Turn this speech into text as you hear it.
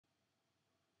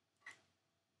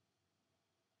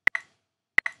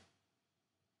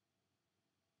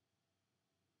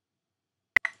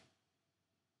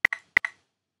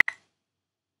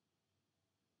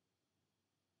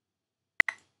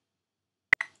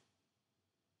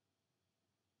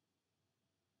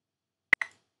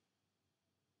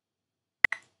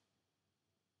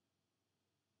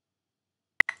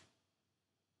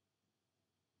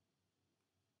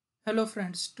Hello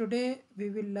friends, today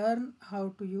we will learn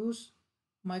how to use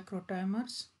micro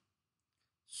timers.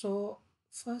 So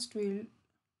first we'll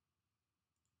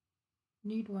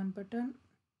need one button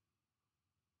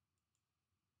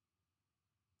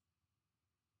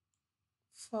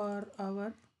for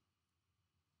our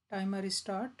timer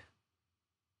start,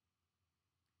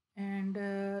 and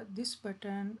this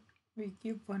button we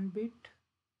give one bit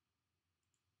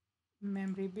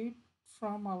memory bit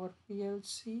from our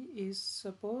PLC is,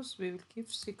 suppose we will give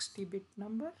 60-bit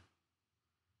number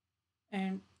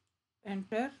and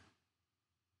enter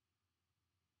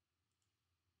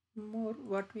more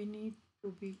what we need to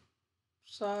be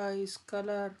size,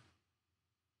 color,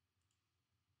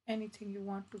 anything you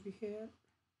want to be here.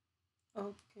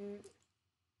 Okay,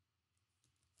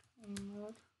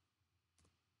 timer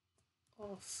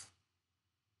off,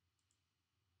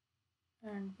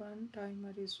 and one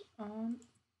timer is on,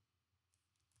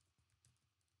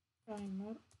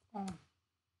 timer on.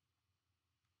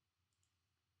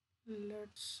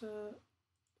 Let's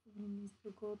we need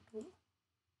to go to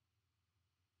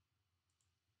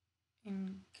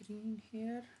in green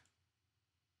here.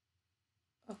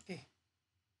 Okay,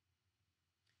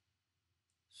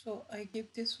 so I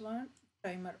give this one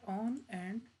timer on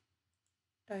and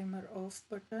timer off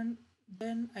button.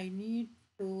 Then I need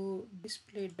to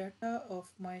display data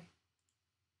of my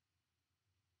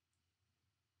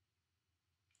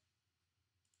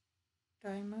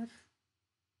timer.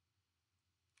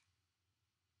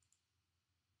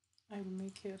 I will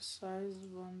make here size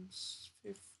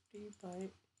 150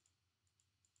 by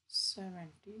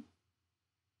 70.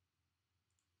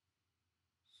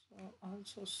 So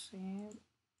also same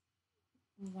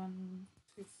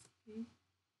 150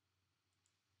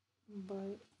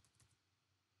 by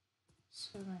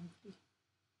 70.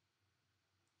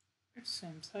 It's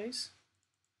same size.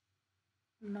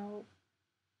 Now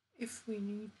if we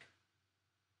need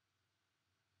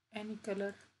any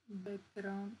color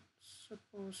background,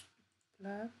 suppose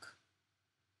black,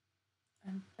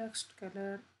 and text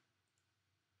color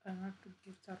I want to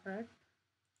give the red.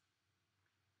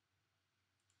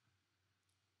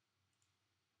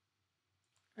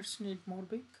 Let's need more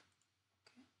big.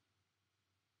 Okay,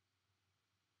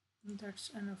 that's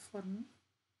enough for me.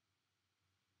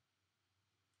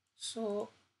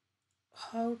 So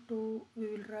how to we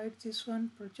will write this one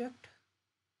project.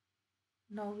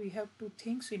 Now we have two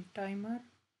things in timer.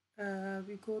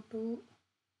 We go to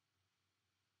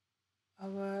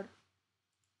our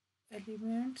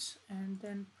elements and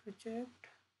then project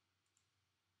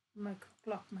macro,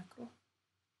 clock macro.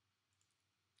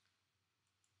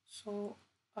 So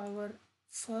our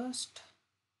first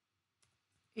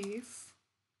if,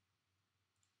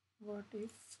 what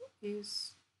if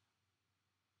is,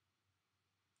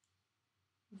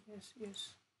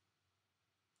 yes,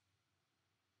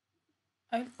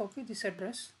 I'll copy this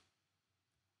address,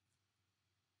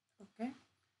 okay,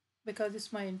 because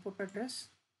it's my input address.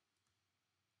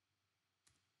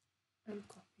 I'll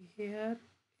copy here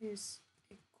is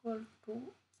equal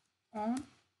to on,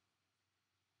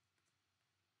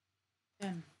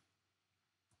 then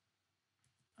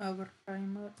our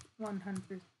timer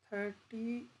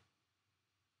 130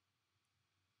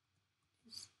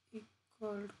 is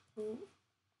equal to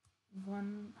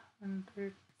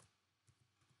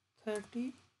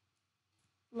 130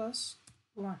 plus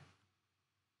 1.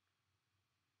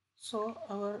 So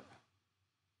our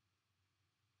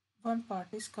one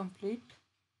part is complete.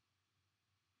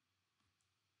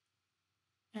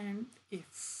 And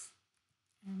if,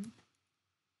 and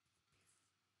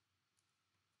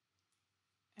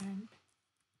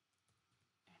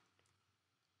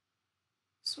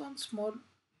this one small,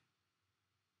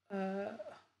 uh,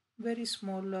 very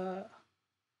small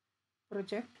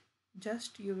project,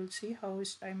 just you will see how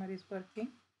his timer is working.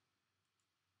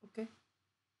 Okay,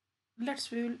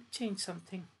 we will change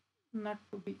something, not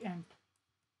to be end,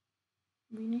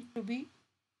 we need to be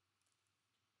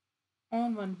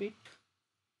on one bit.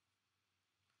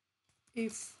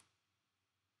 If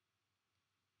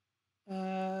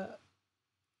our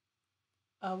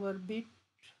bit,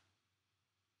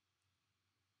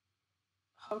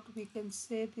 how we can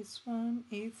say this one,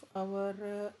 if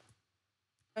our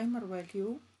timer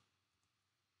value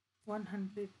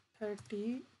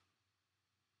 130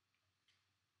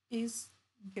 is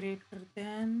greater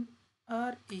than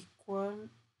or equal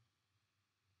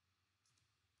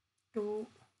to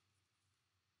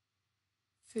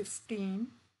 15,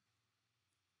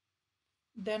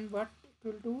 then what it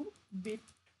will do, bit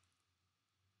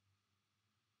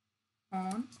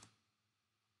on,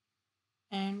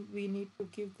 and we need to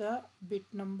give the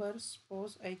bit number.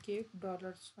 Suppose I gave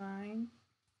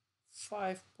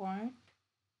 $5.5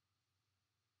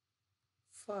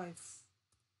 5.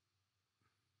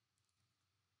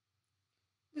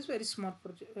 This very small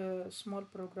small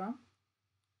program.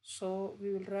 So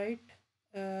we will write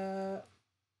uh,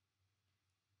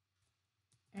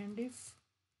 and if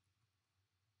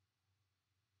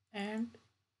and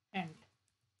and.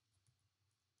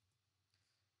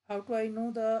 How do I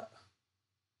know there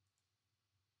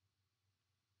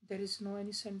is no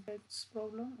any syntax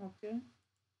problem? Okay.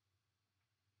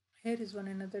 Here is one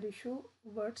another issue.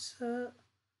 What's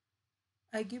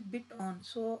I give bit on,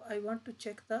 so I want to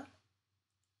check the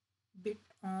bit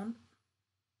on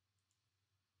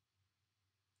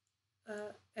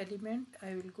element.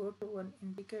 I will go to one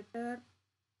indicator,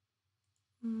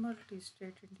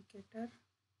 multi-state indicator,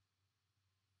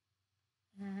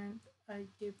 and I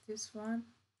give this one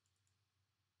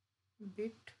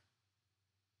bit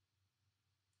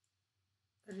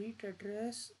read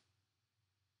address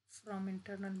from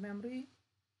internal memory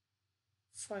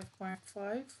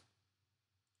 5.5,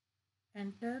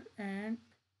 enter, and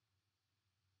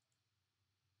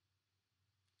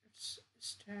it's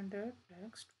standard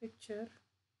text picture.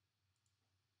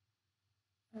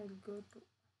 I'll go to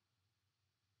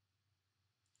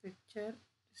picture.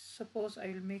 Suppose I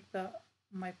will make the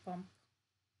my pump.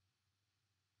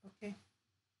 Okay,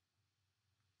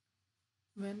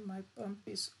 when my pump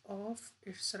is off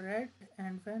it's red,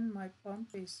 and when my pump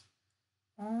is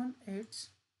on it's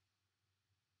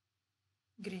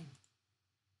green.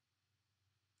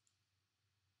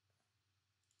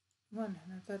 One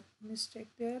another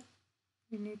mistake there,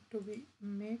 we need to be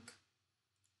make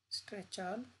stretch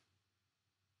all,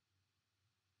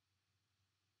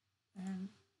 and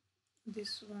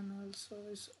this one also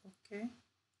is okay.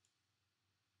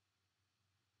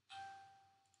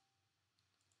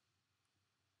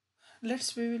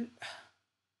 We will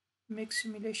make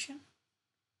simulation,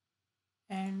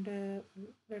 and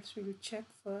we will check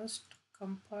first,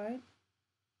 compile.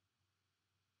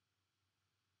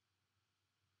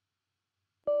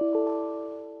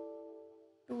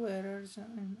 Two errors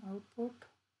in output.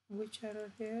 Which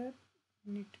error here?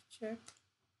 We need to check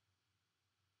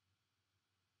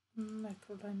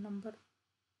macro line number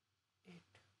 8.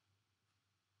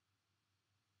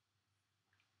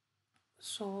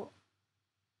 So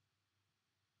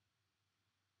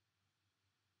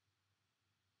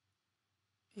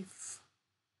if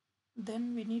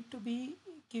then we need to be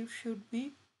give should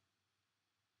be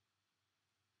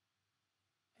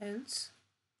else,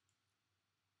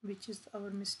 which is our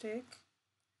mistake.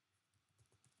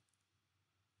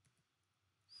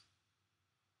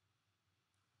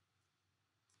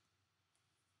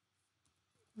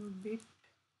 Bit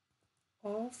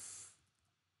of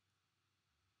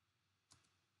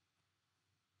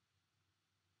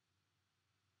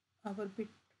our bit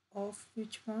of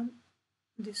which one?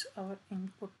 This our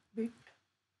input bit.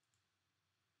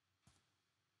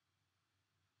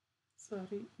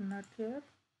 Sorry, not here,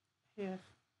 here.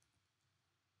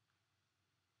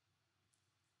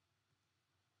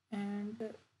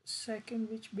 And second,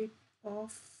 which bit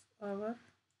of our,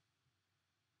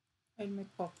 I'll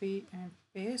make copy and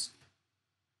paste,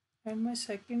 and my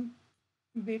second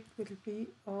bit will be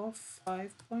of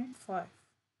 5.5.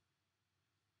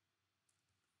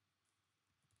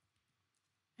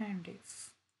 And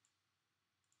if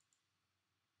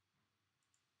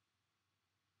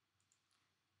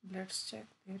let's check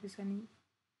there is any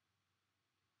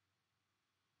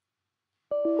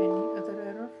other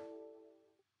error.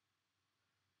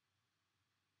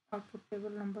 Output table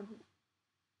number.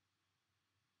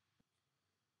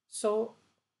 So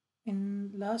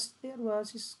in last there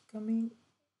was is coming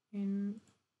in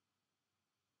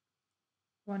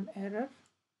one error.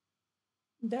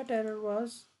 That error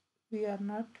was we are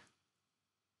not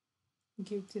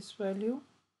give this value.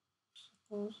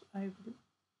 Suppose I will,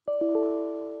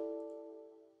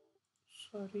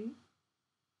 sorry,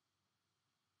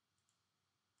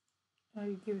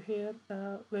 I give here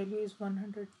the value is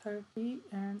 130,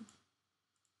 and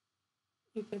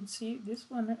you can see this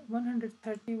one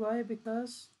 130. Why?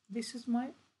 Because this is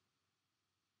my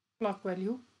clock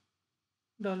value,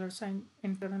 $sign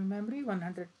internal memory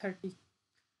 130.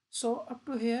 So up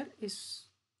to here is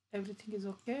everything is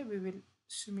okay. We will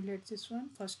simulate this one.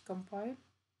 First compile.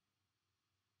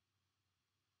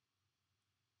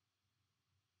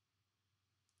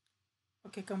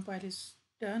 Okay, compile is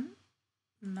done.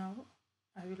 Now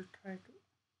I will try to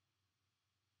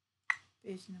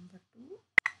page number 2.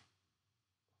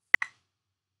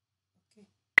 Okay,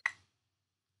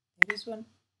 there is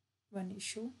one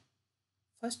issue.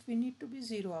 First we need to be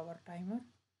 0 our timer.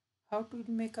 How to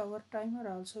make our timer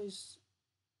also is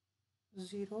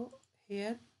 0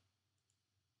 here,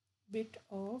 bit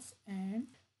of and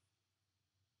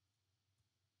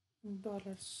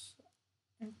dollars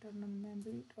internal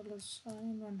memory dollar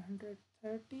sign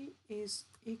 130 is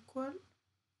equal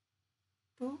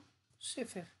to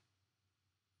صفر.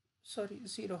 Sorry,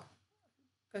 zero,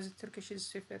 because Turkish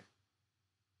is صفر.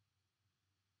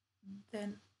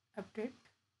 Then update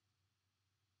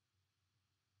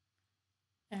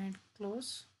and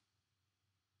close.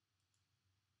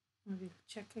 We'll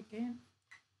check again.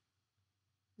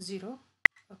 Zero.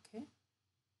 Okay.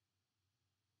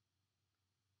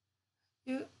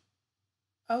 You,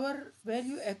 our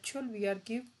value actual we are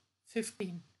give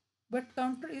 15, but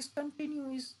counter is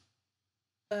continuous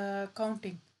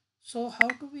counting. So how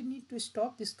do we need to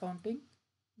stop this counting?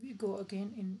 We go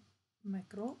again in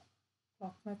macro,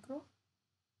 clock macro.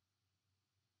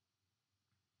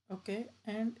 Okay,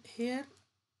 and here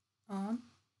on,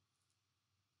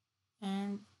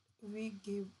 and we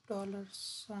give dollar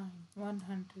sign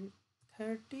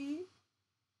 130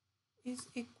 is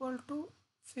equal to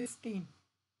 15.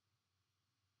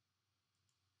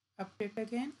 Update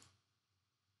again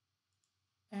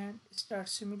and start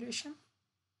simulation.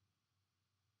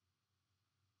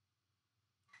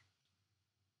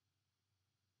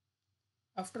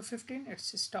 After 15,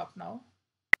 it's stop now.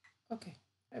 Okay,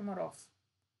 timer off.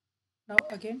 Now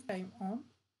again time on.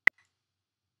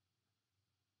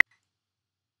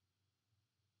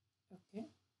 Okay,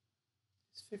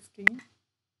 it's 15.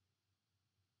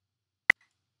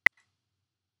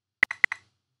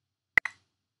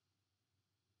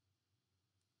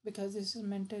 Because this is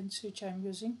maintain switch I'm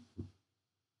using.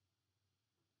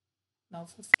 Now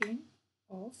 15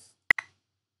 off.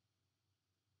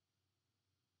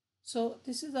 So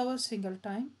this is our single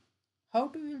time. How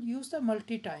do we use the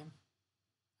multi-time?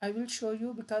 I will show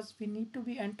you, because we need to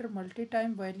be enter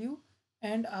multi-time value,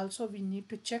 and also we need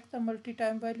to check the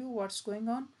multi-time value what's going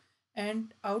on,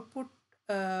 and output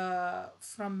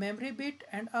from memory bit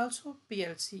and also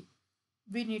PLC.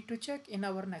 We need to check in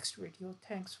our next video.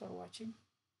 Thanks for watching.